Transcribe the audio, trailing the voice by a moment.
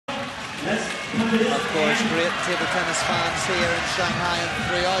Of course, great table tennis fans here in Shanghai and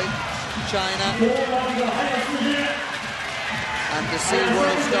throughout China. And to see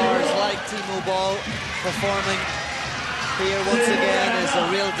world stars like Timo Boll performing here once again is a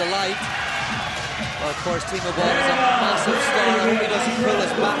real delight. Well, of course, Timo Boll is a massive star. I hope he doesn't pull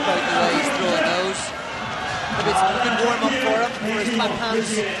his back out the way he's throwing those. Maybe it's a good warm-up for him, for his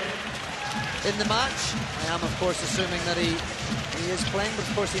backhands in the match. I am, of course, assuming that he is playing, but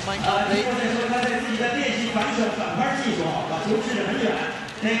of course he might not be.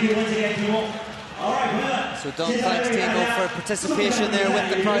 Thank you once again, Timo. So Don thanks Timo for participation there with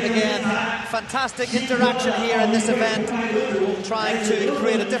the crowd again. Fantastic interaction here in this event, trying to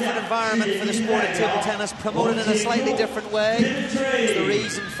create a different environment for the sport of table tennis, promoted in a slightly different way. It's the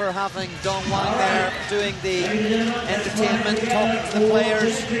reason for having Don Wang there doing the entertainment, talking to the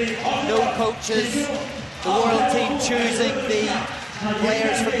players, no coaches, the world team choosing the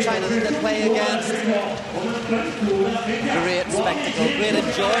players from China that they play against. Great spectacle, great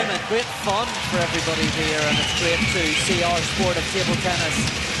enjoyment, great fun for everybody here, and it's great to see our sport of table tennis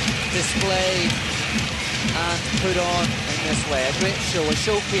displayed and put on in this way. A great show, a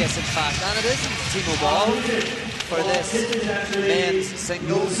showcase in fact, and it isn't Timo Boll for this men's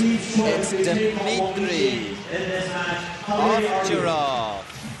singles, it's Dimitrij Ovtcharov.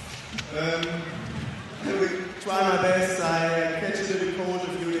 I will try my best. I catch a little cold a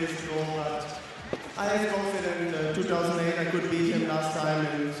few days ago, but I am confident in 2008 I could beat him last time,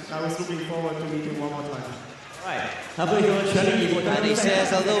 and I was looking forward to meet him one more time. And he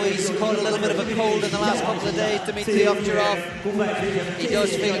says, although he's caught a little bit of a cold in the last couple of days, Dimitrij Ovtcharov, he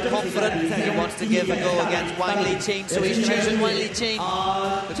does feel confident. He wants to give a go against Wang Liqin, so he's choosing Wang Liqin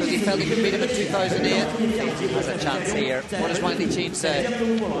because he felt he could beat him in 2008. He has a chance here. What does Wang Liqin say?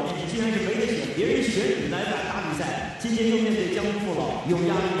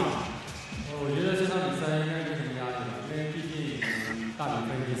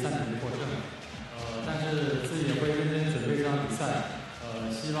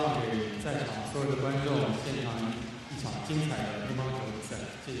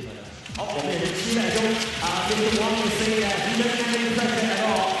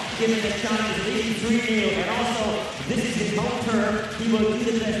 Given the challenge of 83 and also this is his home turf, he will do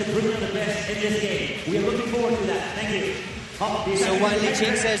the best to bring out the best in this game. We are looking forward to that. Thank you. So Wang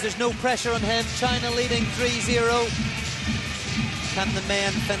Liqin says there's no pressure on him. China leading 3-0. Can the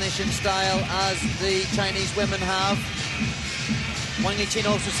men finish in style as the Chinese women have? Wang Liqin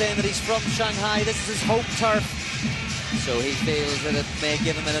also saying that he's from Shanghai. This is his home turf. So he feels that it may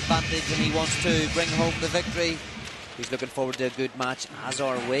give him an advantage and he wants to bring home the victory. He's looking forward to a good match, as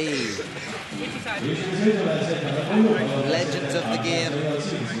are we. Legends of the game,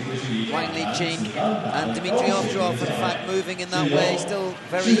 Wang Liqin and Dimitrij Ovtcharov, in fact, moving in that way, still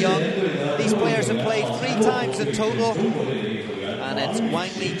very young. These players have played 3 times in total, and it's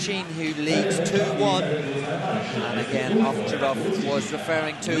Wang Liqin who leads 2-1. And again, Ovtcharov was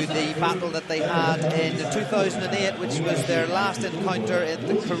referring to the battle that they had in 2008, which was their last encounter in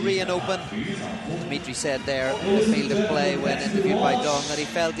the Korean Open. Dimitrij said there in the field of play when interviewed by Dong that he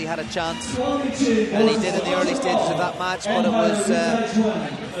felt he had a chance, and he did in the early stages of that match, but it was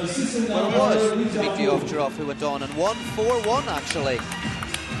Dimitrij Ovtcharov who went on and won 4-1 actually.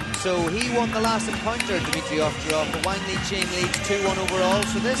 So he won the last encounter, Dimitrij Ovtcharov, but Wang Liqin leads 2-1 overall,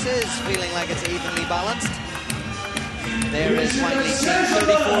 so this is feeling like it's evenly balanced. There is Wang Liqin,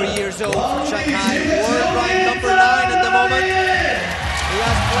 34 years old, from Shanghai, world ranked number 9 at the moment. He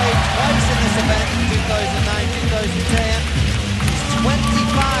has played twice in this event, in 2009-2010. He's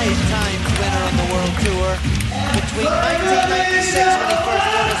 25 times winner on the World Tour. Between 1996, when he first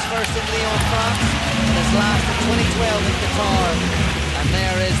won his first in Lyon, France, and his last in 2012 in Qatar. And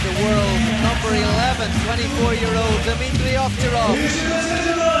there is the world number 11, 24-year-old Dimitrij Ovtcharov.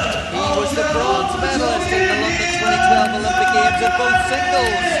 He was the bronze medalist in the London 2012 Olympic Games in both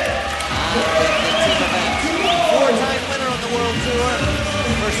singles and in the team event. 4-time winner on the World Tour.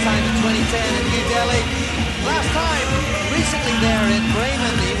 First time in 2010 in New Delhi. Last time, recently there in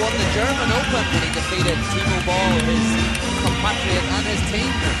Bremen, he won the German Open when he defeated Timo Boll, his compatriot and his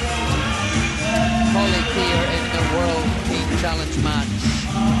team colleague here in the World Team Challenge match.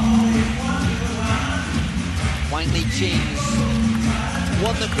 Wang Liqin's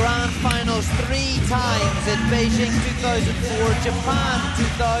won the grand finals 3 times in Beijing 2004, Japan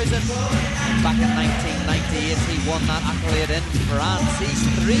 2000. Back in 1998, he won that accolade in France. He's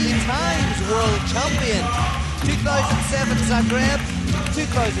 3 times world champion. 2007 Zagreb,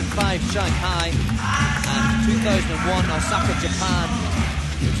 2005 Shanghai, and 2001 Osaka, Japan.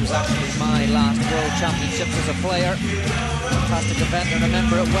 which was actually my last World Championships as a player. Fantastic event, I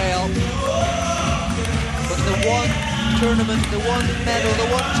remember it well. But the one tournament, the one medal, the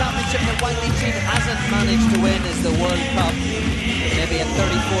one championship that Wang Liqin hasn't managed to win is the World Cup. Maybe at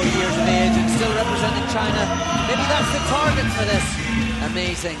 34 years of age and still representing China. Maybe that's the target for this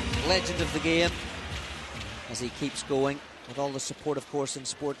amazing legend of the game as he keeps going. With all the support, of course, in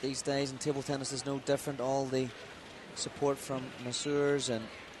sport these days, and table tennis is no different. All the support from masseurs and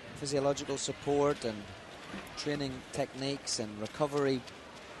physiological support and training techniques and recovery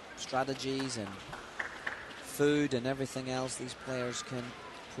strategies and food and everything else, these players can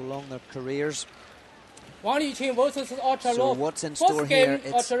prolong their careers. Wang Liqin versus Ovtcharov. So what's in store here?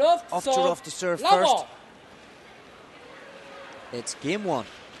 It's Ovtcharov to serve first. It's game one.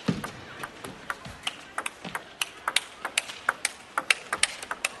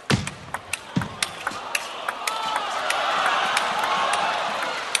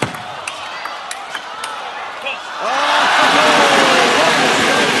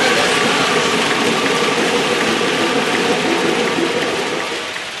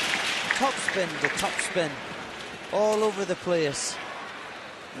 The top spin all over the place.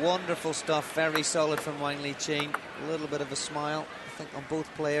 Wonderful stuff, very solid from Wang Liqin. A little bit of a smile, I think, on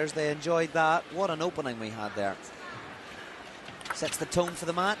both players. They enjoyed that. What an opening we had there. Sets the tone for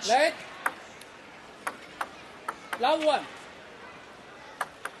the match. Leg. Love one.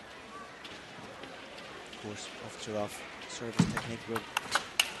 Of course, Ovtcharov service technique we're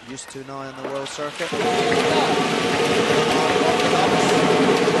used to now on the world circuit.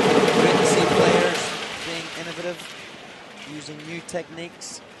 Great to see players being innovative, using new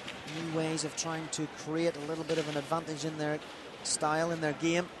techniques, new ways of trying to create a little bit of an advantage in their style, in their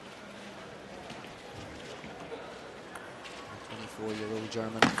game. 24-year-old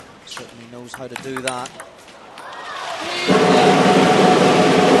German certainly knows how to do that.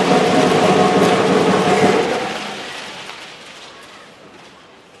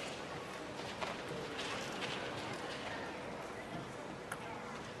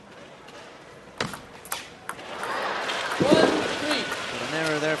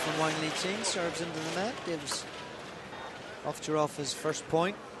 From Wang Liqin, serves into the net, gives Ovtcharov his first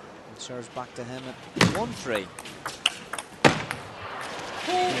point, and serves back to him at 1-3.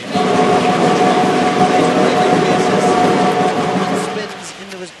 Spins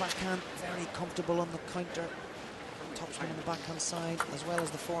into his backhand, very comfortable on the counter. Topspin on the backhand side, as well as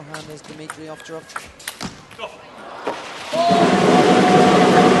the forehand is Dimitrij Ovtcharov.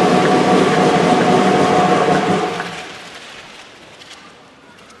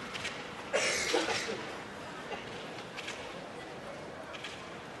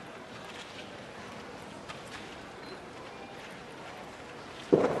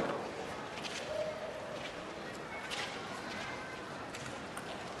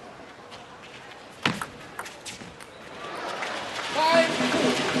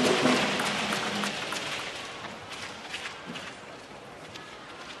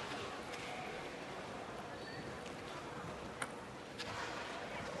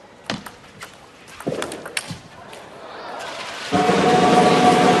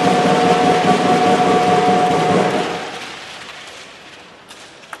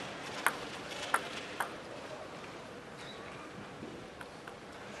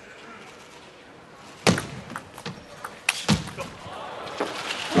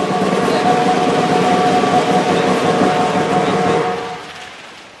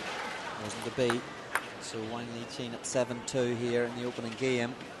 So Wang Liqin at 7-2 here in the opening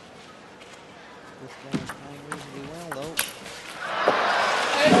game. Both players playing reasonably well though.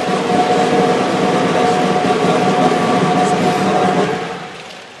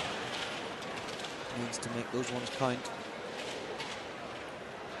 Needs to make those ones count.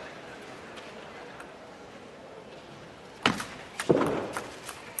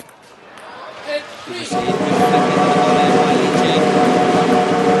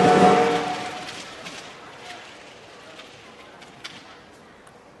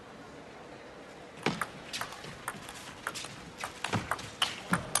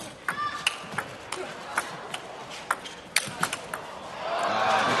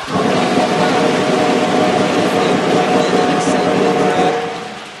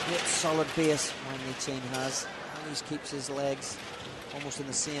 Base Wang Liqin has. Always keeps his legs almost in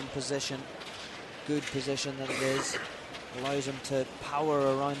the same position. Good position that it is. Allows him to power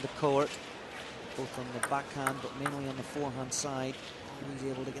around the court, both on the backhand but mainly on the forehand side. Always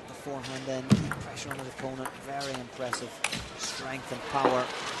able to get the forehand in, keep pressure on his opponent. Very impressive strength and power.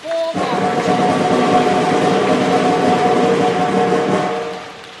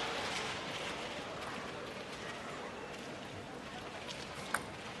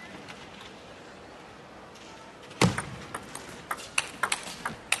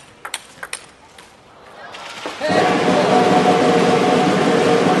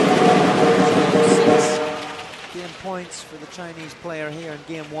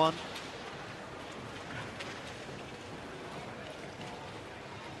 1.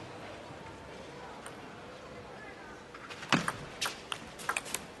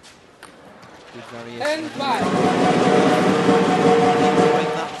 Good variation. 10-5.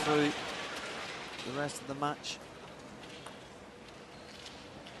 Bring that through the rest of the match.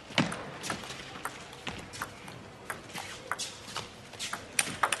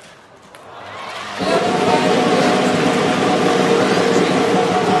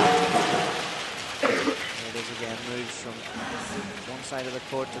 Side of the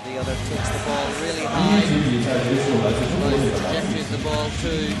court to the other, takes the ball really high, allows the trajectory of the ball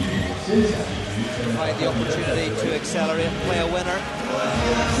to provide the opportunity to accelerate and play a winner.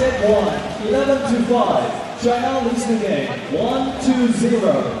 Set 1, 11-5. China leads the game, 1-0.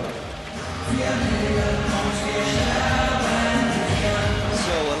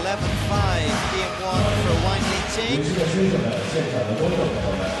 So 11-5, game 1 for Wang Liqin.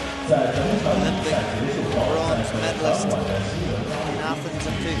 Olympic bronze medalist in Athens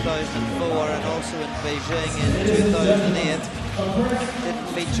in 2004 and also in Beijing in 2008. Didn't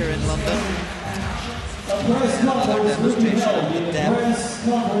feature in London. Another demonstration of the depth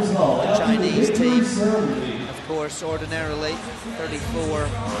of the Chinese team. Of course, ordinarily 34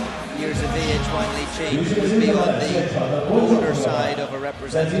 years of age, Wang Liqin would be on the older side of a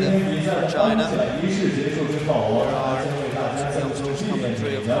representative for China. There are youngsters coming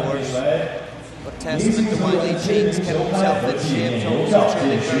through, of course. But testament to Wang Liqin's kept himself in shape, holds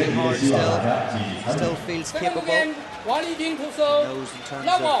actually very hard still feels capable. Knows in terms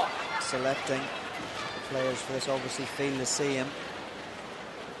of selecting players for this, obviously feel the same.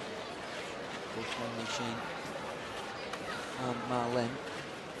 Both Wang Liqin and Ma Lin,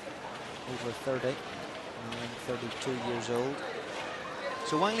 over 30, Ma Lin 32 years old.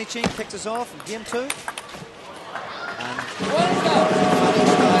 So Wang Liqin kicks us off in game 2. And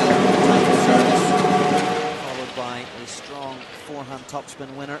service, followed by a strong forehand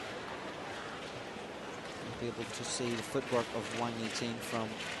topspin winner. You'll be able to see the footwork of Wang Liqin from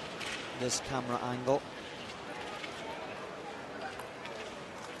this camera angle.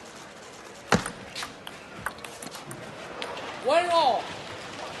 One all.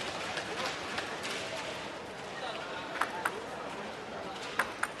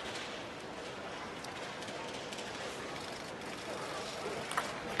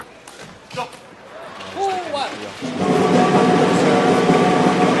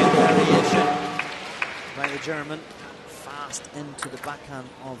 German fast into the backhand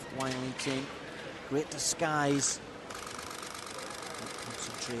of Wang Liqin. Great disguise. Great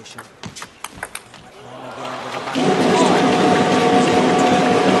concentration. And again with a backhand.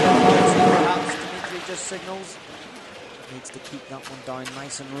 Perhaps Dimitrij just signals. Needs to keep that one down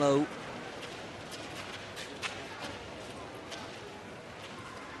nice and low.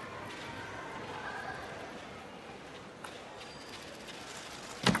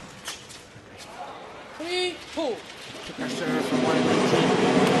 Kicker serve from Wang Liqin.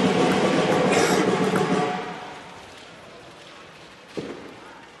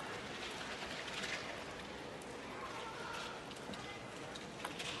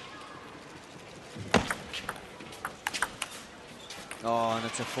 Oh, and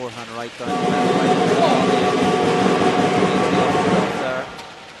it's a forehand right down the middle. There.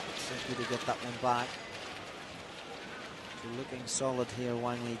 Simply to get that one back. Looking solid here,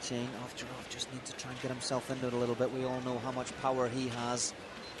 Wang Liqin. Ovtcharov just needs to try and get himself into it a little bit. We all know how much power he has,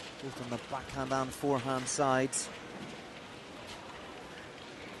 both on the backhand and forehand sides.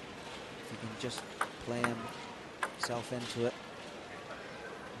 If he can just play himself into it.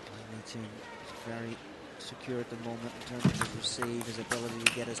 Wang Liqin is very secure at the moment in terms of his receive, his ability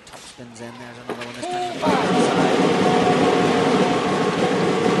to get his top spins in. There's another one, this time on the backhand side.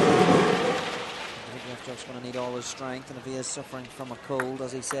 Ovtcharov's going to need all his strength, and if he is suffering from a cold,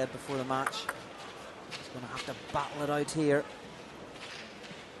 as he said before the match, he's going to have to battle it out here.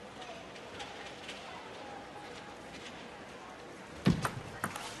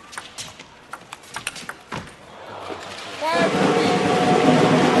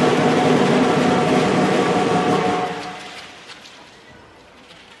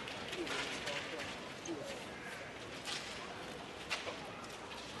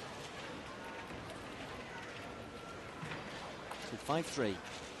 So 5-3.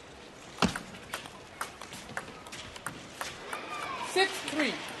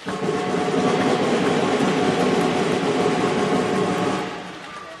 6-3.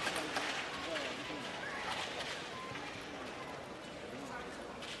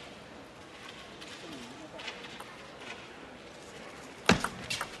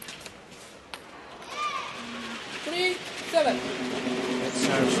 It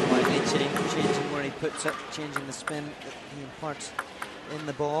serves puts it, changing the spin that he imparts in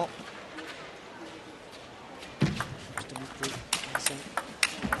the ball. Dimitrij missing,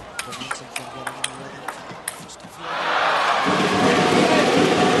 prevents him from getting in the rhythm. Just a few.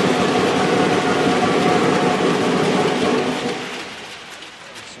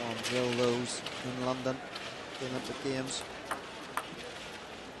 We saw him drill those in London, the Olympic Games.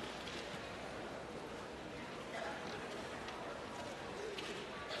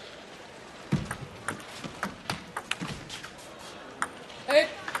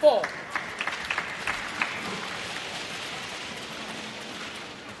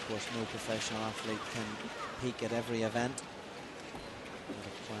 Of course, no professional athlete can peak at every event. You gotta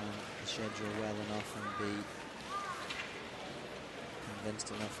plan the schedule well enough and be convinced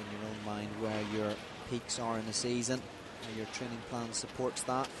enough in your own mind where your peaks are in the season, how your training plan supports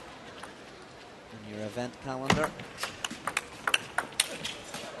that, and your event calendar.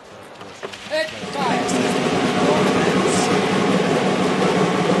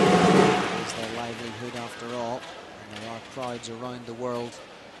 It's their livelihood after all, and there are crowds around the world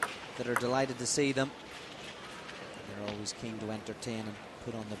that are delighted to see them. They're always keen to entertain and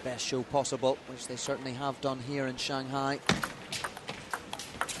put on the best show possible, which they certainly have done here in Shanghai.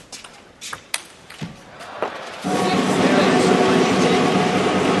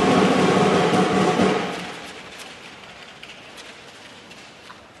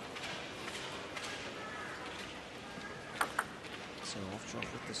 So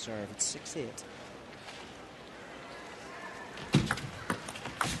Ovtcharov with the serve at 6-8.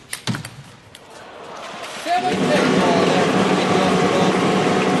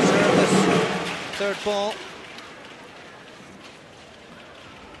 Third ball.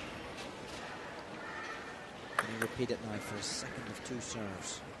 Can he repeat it now for his second of two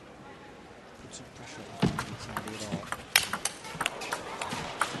serves? Put some pressure on somebody at all.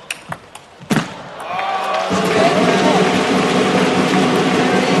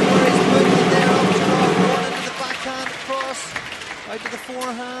 Out to the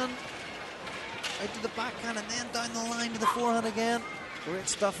forehand, out to the backhand, and then down the line to the forehand again. Great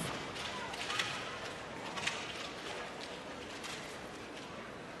stuff.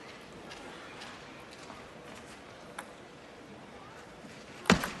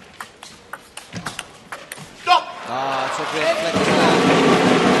 Ah, it's a great flick.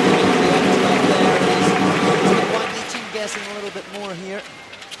 Wang Liqin guessing a little bit more here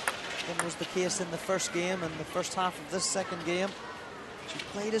than was the case in the first game and the first half of this second game. He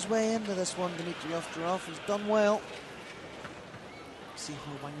played his way into this one, Dimitrij Ovtcharov. He's done well. See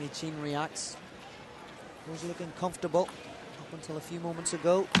how Wang Liqin reacts. He was looking comfortable up until a few moments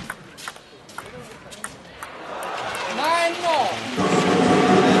ago. 9-all.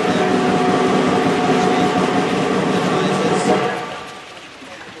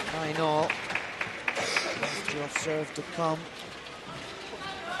 9-all. Ovtcharov serve to come.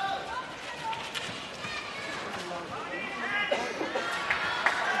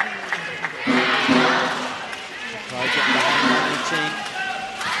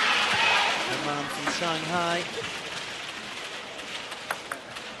 The man from Shanghai.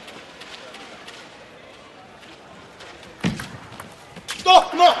 Stop!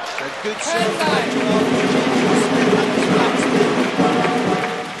 No! A good serve.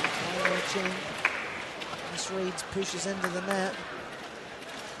 Misreads, pushes into the net.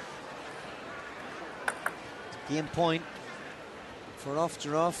 Game point for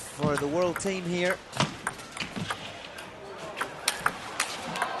Ovtcharov, for the world team here.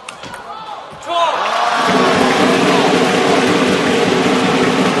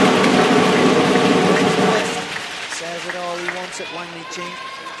 Says it all, he wants it, Wang Liqin.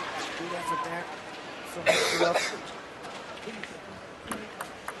 Good effort there from Ovtcharov.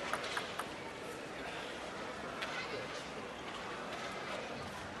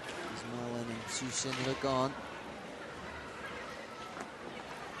 Mullen and Sushin look on.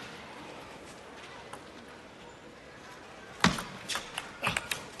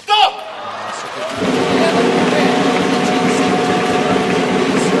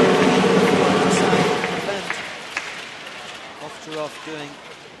 Ovtcharov doing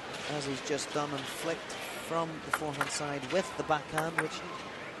as he's just done and flicked from the forehand side with the backhand, which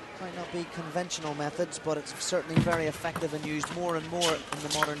might not be conventional methods, but it's certainly very effective and used more and more in the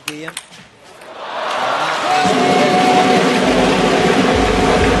modern game.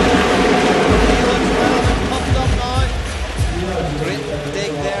 Pumped up now. Great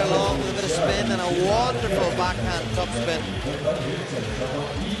dig there long with a bit of spin and a wonderful backhand topspin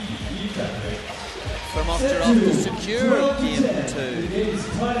from Ovtcharov to secure game 2.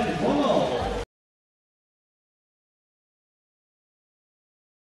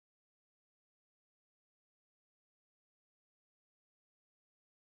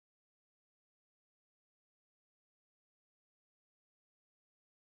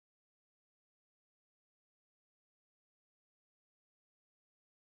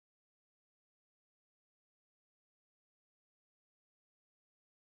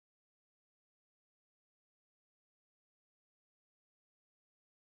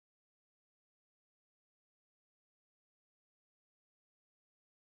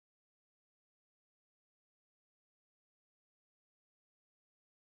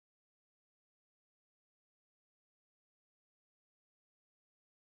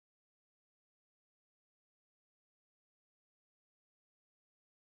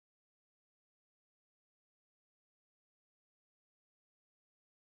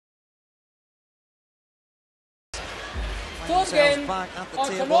 themselves game. back at the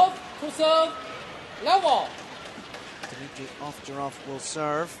Ovtcharov table. to serve. Level. Dimitrij Ovtcharov will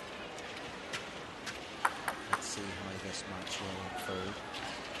serve. Let's see how this match will unfold.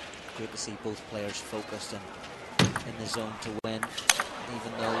 Great to see both players focused and in the zone to win,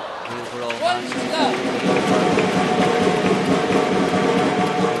 even though the overall One match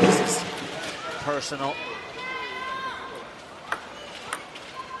is this is personal.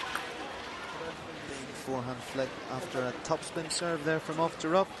 Big forehand flick after a topspin serve there from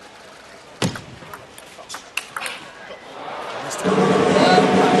Ovtcharov. Fire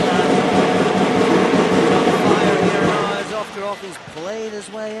here now as Ovtcharov has played his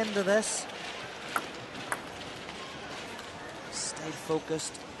way into this. Stayed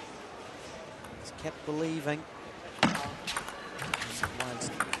focused. He's kept believing.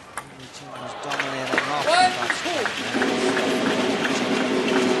 Whilst Liqin was dominating off.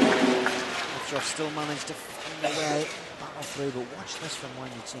 Ovtcharov still managed to find a way battle through, but watch this from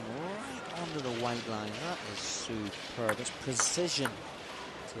Wang right onto the white line. That is superb. It's precision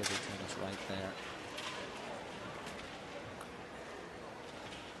table tennis right there.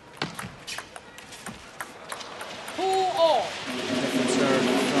 Different serve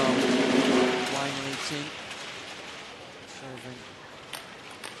from Wang Liqin. Serving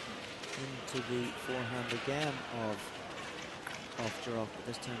into the forehand again of Ovtcharov, but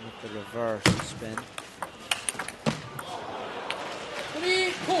this time with the reverse spin.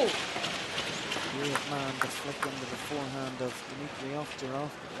 3-2. Great man to flick into the forehand of Dimitrij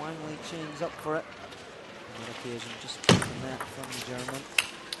Ovtcharov. Wang Liqin's up for it. On that occasion, just the net from the German.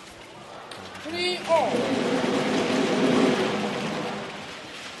 3-0.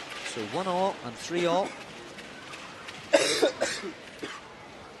 So 1-all and 3-all.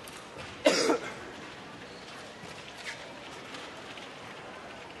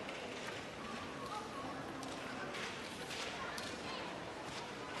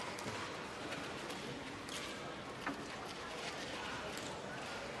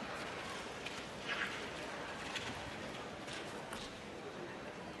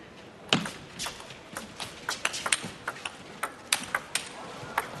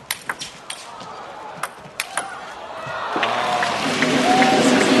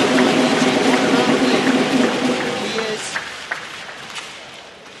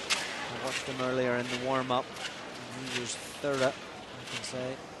 Earlier in the warm-up, he was thorough, I can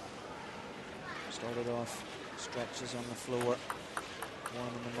say. Started off stretches on the floor,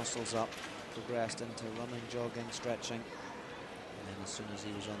 warming the muscles up, progressed into running, jogging, stretching, and then as soon as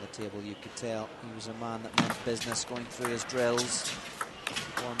he was on the table, you could tell he was a man that meant business, going through his drills,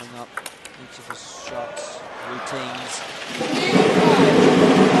 warming up each of his shots, routines.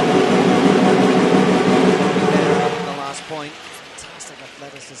 There at the last point. Fantastic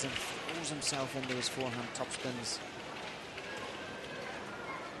athleticism, throws himself into his forehand topspins.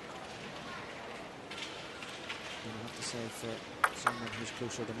 And I have to say, for someone who's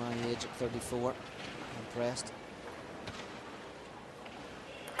closer to my age at 34, I'm impressed.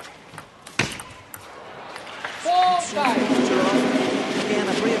 Again, a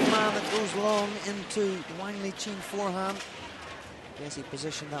brave man that goes long into the Wang Liqin forehand. I guess he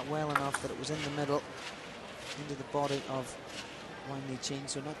positioned that well enough that it was in the middle, into the body of Wang Liqin,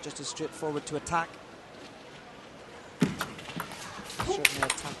 so not just as straightforward to attack. Certainly a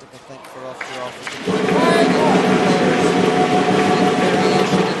tactic, I think, for Ovtcharov.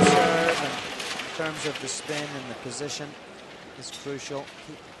 Variation in serve and in terms of the spin and the position is crucial.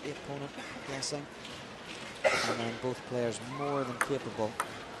 Keep the opponent guessing. And then both players more than capable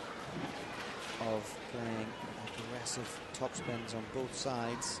of playing aggressive topspins on both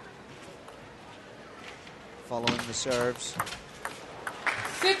sides. Following the serves.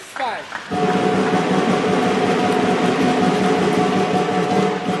 6-5.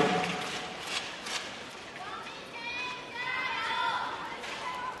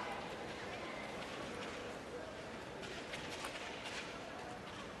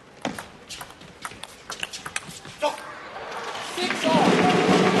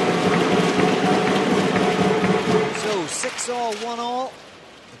 So 6-all, 1-all.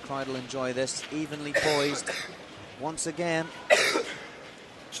 The crowd will enjoy this, evenly poised once again.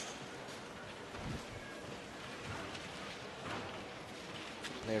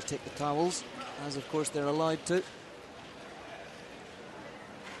 Players take the towels, as of course they're allowed to.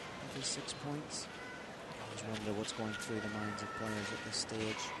 Every 6 points. I always wonder what's going through the minds of players at this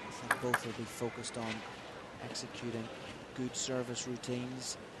stage. I think both will be focused on executing good service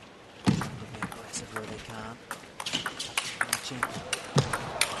routines, trying to be aggressive where they can.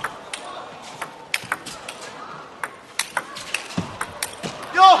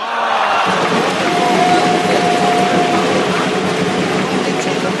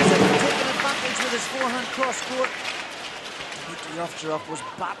 Ovtcharov was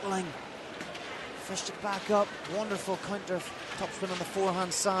battling. Fished it back up. Wonderful counter topspin on the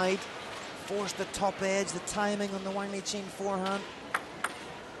forehand side. Forced the top edge, the timing on the Wang Liqin forehand.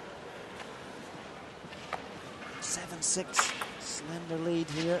 7-6, slender lead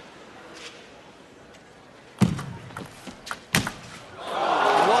here.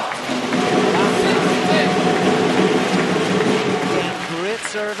 What? Again, great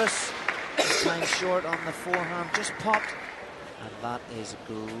service. This time short on the forehand, just popped. And that is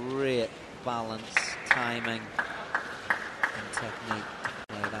great balance, timing, and technique to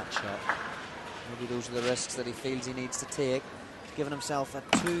play that shot. Maybe those are the risks that he feels he needs to take. He's given himself a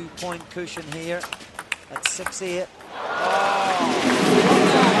 2-point cushion here at 6-8.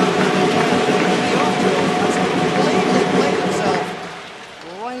 Has completely played himself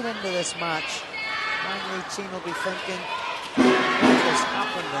right into this match. Wang Liqin will be thinking, what has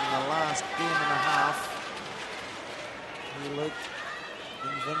happened in the last game and a half? He looked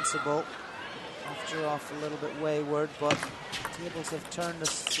invincible. Ovtcharov a little bit wayward, but tables have turned a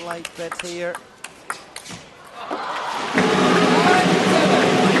slight bit here.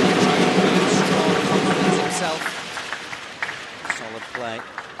 Strong confidence himself. Solid play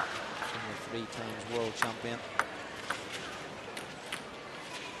from the 3 times world champion.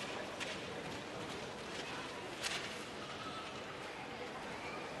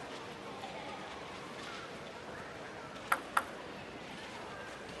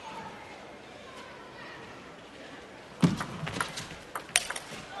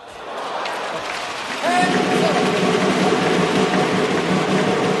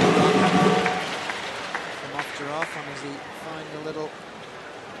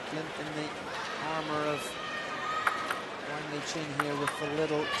 Here with the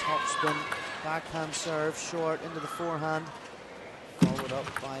little topspin, backhand serve, short into the forehand, followed up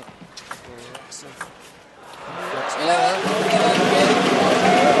by aggressive flex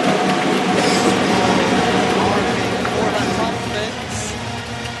forehand topspins.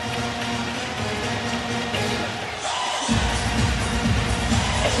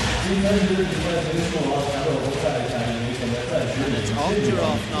 And it's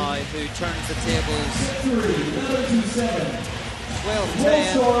Ovtcharov now who turns the tables.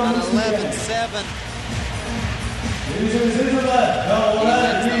 12-10 and 11-7. He wins the last 2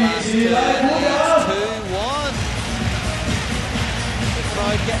 and leads 2-1. The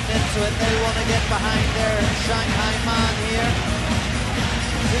crowd getting into it. They want to get behind their Shanghai man here.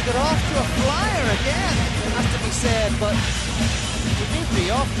 He got off to a flyer again, it has to be said, but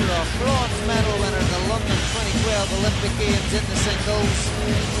Dimitrij Ovtcharov, bronze medal winner in the London 2012 Olympic Games in the singles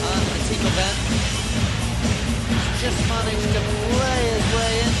and the team event. Just managed to play his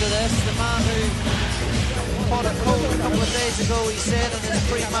way into this. The man who caught a cold a couple of days ago, he said in his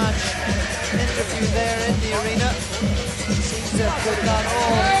pre-match interview there in the arena, seems to have put that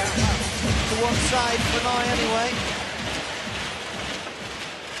all to one side for now anyway.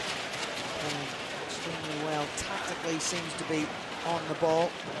 Extremely well, tactically seems to be on the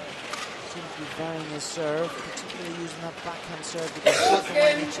ball. Seems to be varying his serve, particularly using that backhand serve to get off the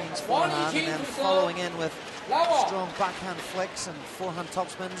Wang Liqin's forehand, and then following in with strong backhand flicks and forehand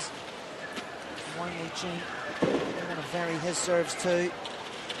topspins. Wang Liqin going to vary his serves too,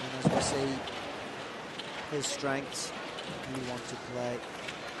 and as we see his strengths, he wants to play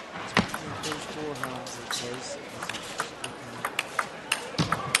as many of those forehands as his.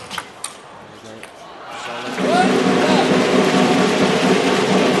 There we go. Solid.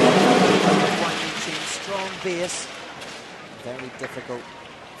 Strong base, very difficult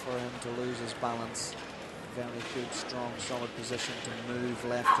for him to lose his balance. Very good, strong, solid position to move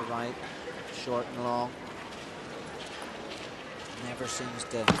left to right, short and long. Never seems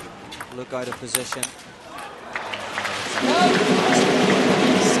to look out of position.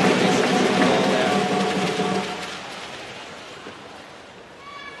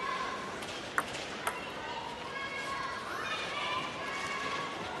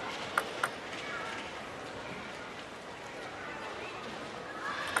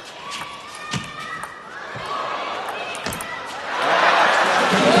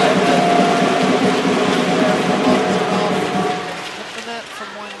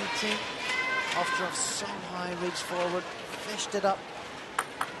 Ovtcharov somehow reached forward, fished it up.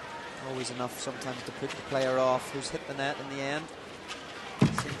 Always enough sometimes to put the player off who's hit the net in the end.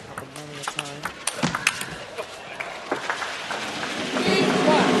 Seen it happen many a time.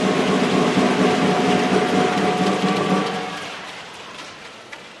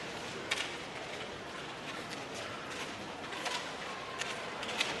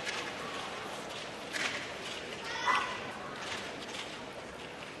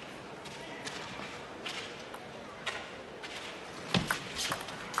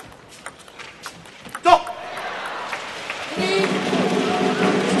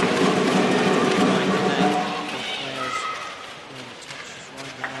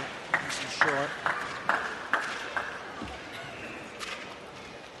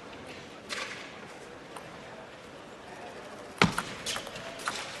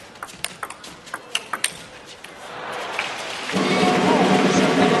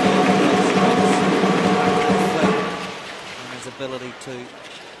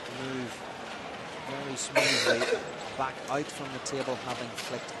 table, having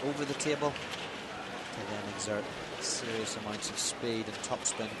flicked over the table to then exert serious amounts of speed and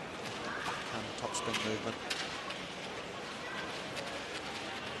topspin movement.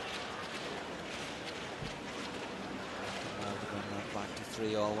 Now to bring that back to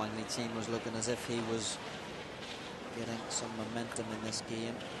 3-all. Wang Liqin was looking as if he was getting some momentum in this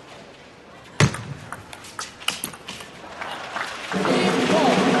game.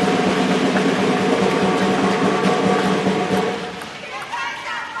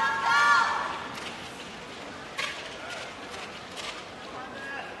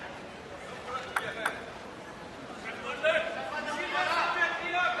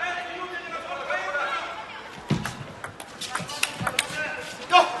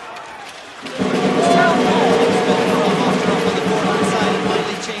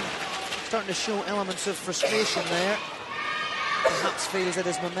 To show elements of frustration there. Perhaps feels that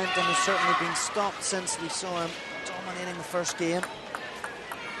his momentum has certainly been stopped since we saw him dominating the first game.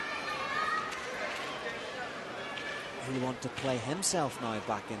 He'll want to play himself now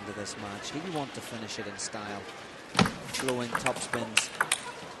back into this match. He'll want to finish it in style. Flowing top spins.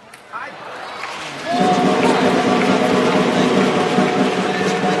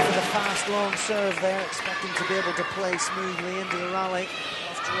 For the fast long serve there, expecting to be able to play smoothly into the rally.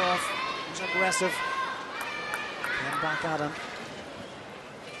 Ovtcharov was aggressive. Came back at him.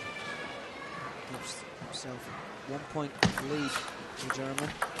 Gives himself a 1-point lead, the German.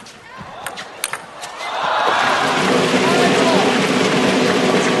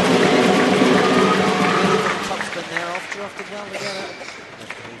 Topspin there. Ovtcharov did well to get it.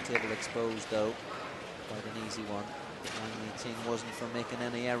 Left the whole table exposed though. Quite an easy one. Wang Liqin wasn't for making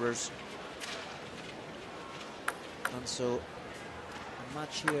any errors. And so a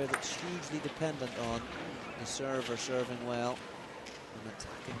match here that's hugely dependent on the server serving well and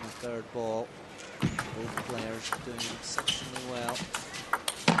attacking the third ball. Both players doing exceptionally well.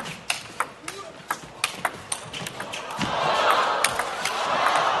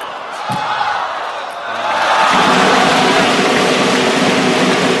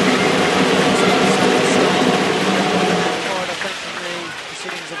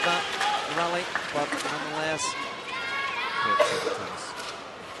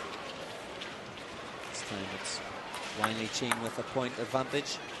 Wang Liqin with a point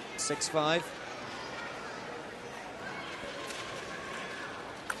advantage, 6-5.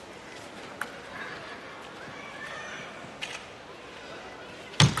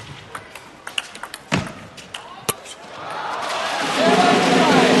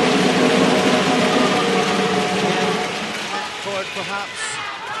 Court perhaps.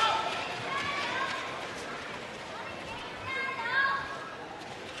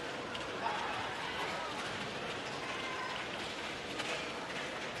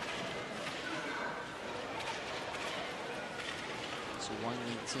 Wang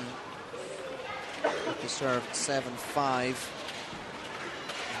Liqin with the serve 7-5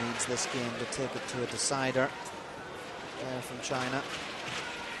 needs this game to take it to a decider. Player from China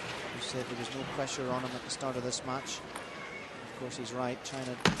who said there was no pressure on him at the start of this match. Of course he's right.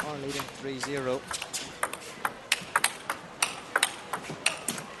 China are leading 3-0.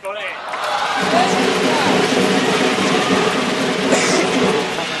 Coming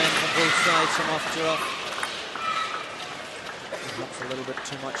in from both sides from Ovtcharov. Perhaps a little bit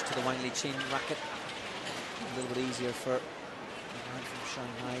too much to the Wang Liqin racket. A little bit easier for the man from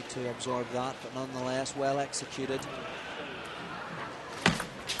Shanghai to absorb that, but nonetheless well executed.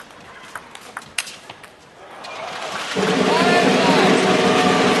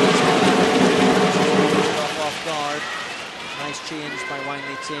 Off guard. Nice change by Wang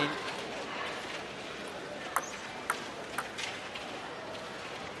Liqin.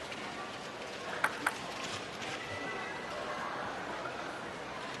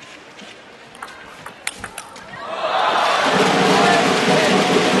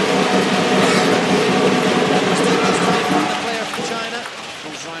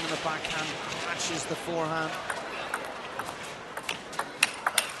 Backhand crashes the forehand.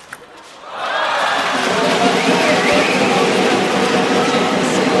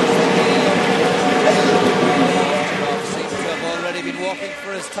 Seems to have already been walking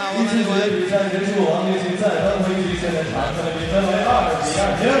for his towel anyway.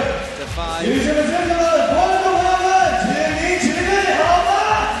 To 5.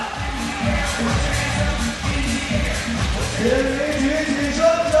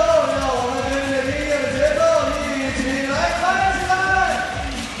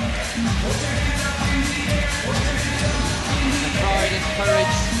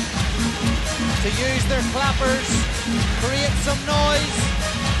 To use their clappers, create some noise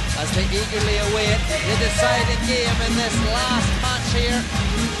as they eagerly await the deciding game in this last match here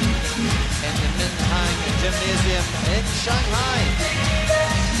in the Minhang Gymnasium in Shanghai.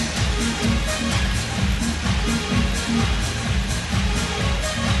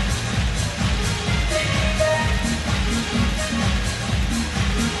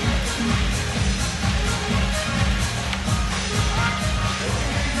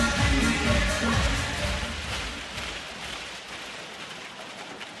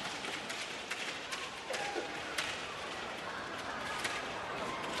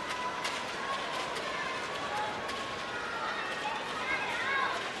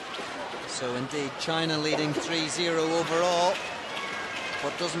 So indeed, China leading 3-0 overall,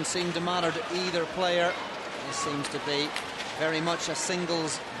 but doesn't seem to matter to either player. This seems to be very much a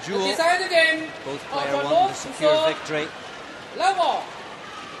singles duel. Decide the game. Both player want to secure victory. Level.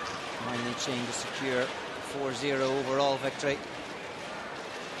 Wang Liqin to secure 4-0 overall victory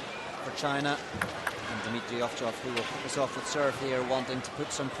for China. And Dimitrij Ovtcharov, who will pick us off with serve here, wanting to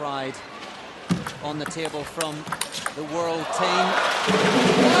put some pride on the table from the world team.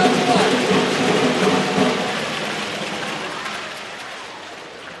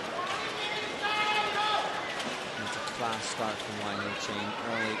 It's a class start from Wang Liqin,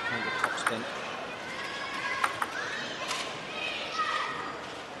 early counter topspin.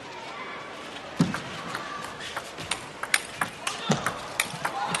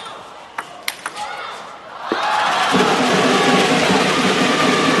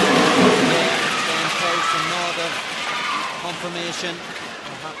 Confirmation,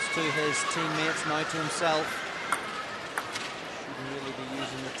 perhaps to his teammates, now to himself. Shouldn't really be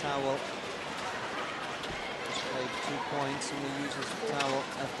using the towel. Just played 2 points and he uses the towel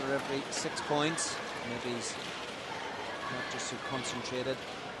after every 6 points. Maybe he's not just so concentrated.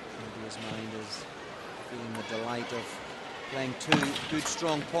 Maybe his mind is feeling the delight of playing 2 good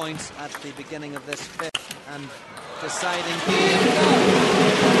strong points at the beginning of this 5th and deciding game.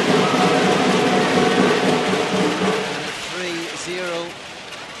 3-0.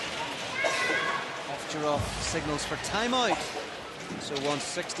 Ovtcharov signals for timeout, so wants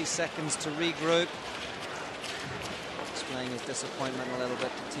 60 seconds to regroup. Displaying his disappointment a little bit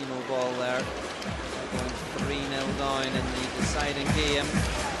to Timo Ball there. Going 3-0 down in the deciding game.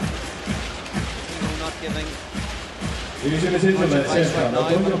 Timo not giving女士们、先生们、现场的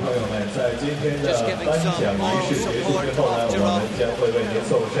观众朋友们，在今天的颁奖仪式结束之后呢，我们将会为您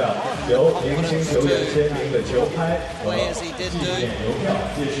送上由明星球员签名的球拍和纪念邮票。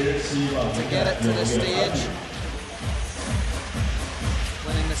届时希望您踊跃发起。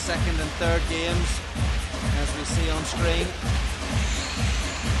Winning the second and third games, as we see on screen,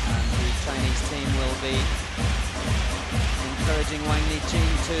 and the Chinese team will be encouraging Wang Liqin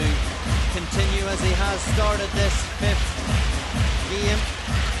to continue as he has started this 5th game.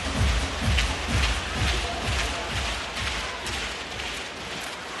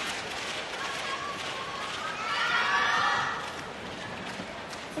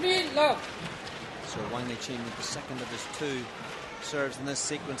 So Wang Liqin with the second of his 2 serves in this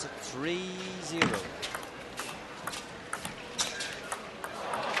sequence at 3-0.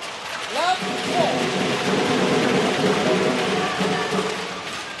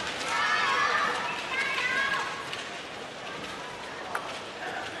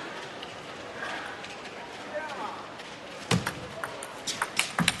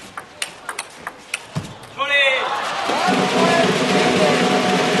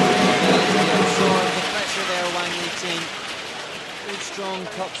 Strong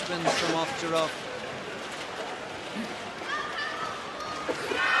topspins from Ovtcharov.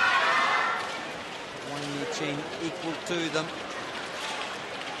 Wang Liqin equal to them.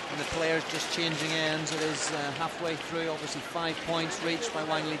 And the players just changing ends. It is halfway through, obviously 5 points reached by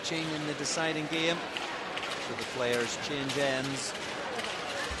Wang Liqin in the deciding game. So the players change ends.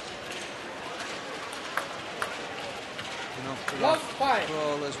 And Ovtcharov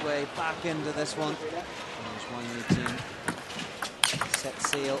crawl his way back into this one. There's Wang Liqin. Set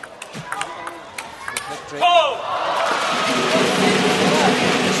sail for victory.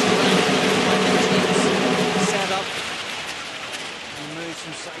 Set up and moves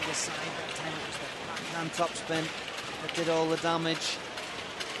from side to side. That time it was the backhand topspin that did all the damage.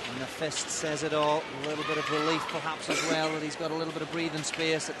 And the fist says it all. A little bit of relief perhaps as well that he's got a little bit of breathing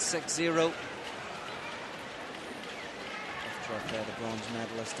space at 6-0. There, the bronze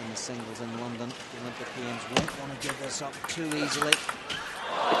medalist in the singles in London. The Olympic Games won't want to give this up too easily.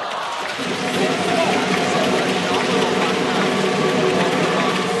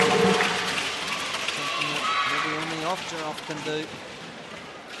 Something that maybe only Ovtcharov can do.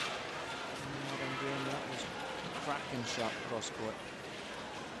 That was a cracking shot cross court.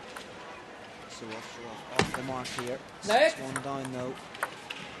 So Ovtcharov off the mark here. Next. 6-1 down though.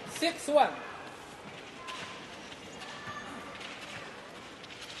 6-1.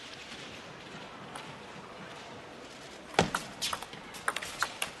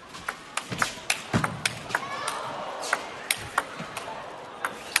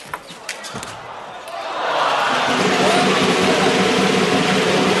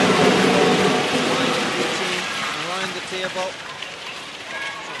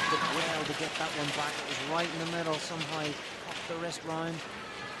 Well to get that one back. It was right in the middle. Somehow popped the wrist round.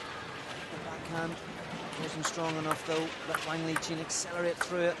 The backhand wasn't strong enough though. Let Wang Liqin accelerate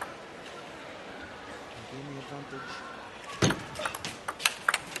through it. Gain the advantage.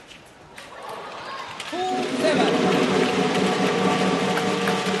 2-7.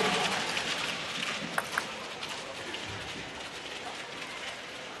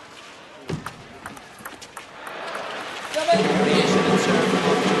 Creation and serve from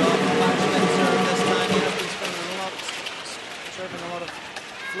Ovtcharov. Backspin serve this time. He has been serving a lot of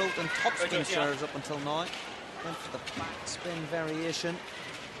float and topspin serves up until now. Went for the backspin variation.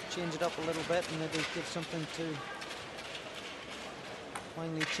 Change it up a little bit and maybe give something to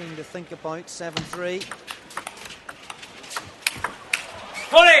Wang Liqin to think about. 7-3.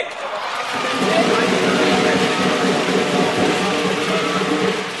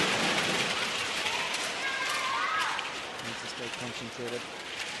 Needs to stay concentrated.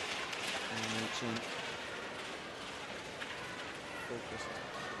 Wang Liqin focused.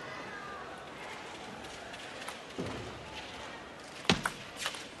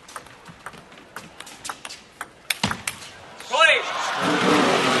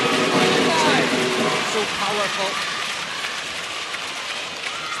 So powerful.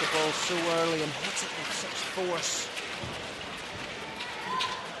 Hits the ball so early and hits it with such force.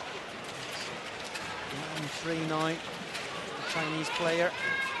 9-3 now. The Chinese player.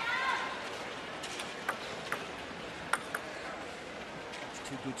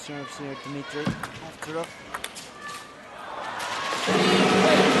 Two good serves here, Dimitrij. Ovtcharov.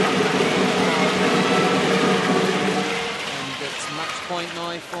 And it's match point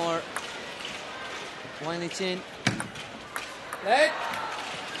now for Wang Liqin. Let.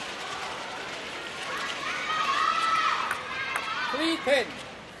 3-10.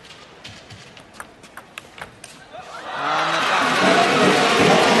 On the back.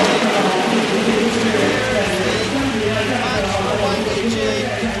 Match for Wang Liqin.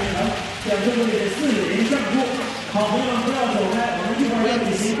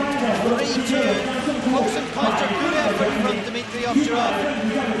 Wins 3-2. Close encounter, good effort from Dimitrij Ovtcharov.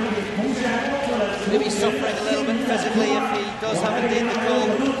 Maybe suffering a little bit physically if he does have indeed the goal,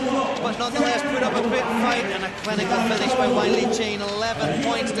 but nonetheless put up a great fight and a clinical finish by Wang Liqin. 11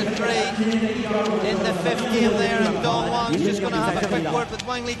 points to 3 in the 5th game there, and Wang's just going to have a quick word with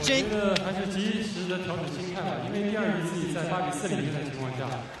Wang Liqin. 还是及时的调整心态吧，因为第二局自己在8比4领先的情况下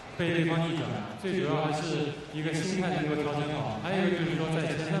被对方逆转，最主要还是一个心态能够调整好，还有一个就是说在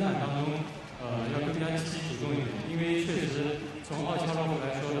前3板当中，要更加积极主动一点，因为确实从奥乔洛夫来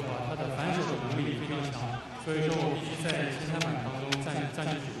说的话，他的反手的能力非常强，所以说我必须在前3板当中占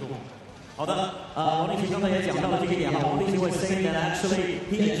据主动。 好的，王励勤刚才也讲到了这个点哈。王励勤 was saying that actually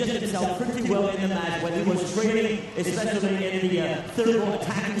he adjusted himself pretty well in the match when he was training, especially in the third ball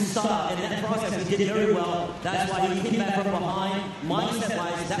attacking style. In that process, he did very well. That's why he came back from behind.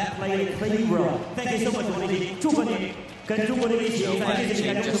 Mindset-wise, that played a key role. Thank you so much, 王励勤，祝福你跟中国队一起在这次比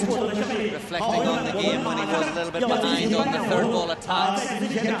赛中获得了胜利。 Reflecting on the game when he was a little bit behind on the third ball attack,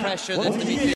 the pressure that Dimitrij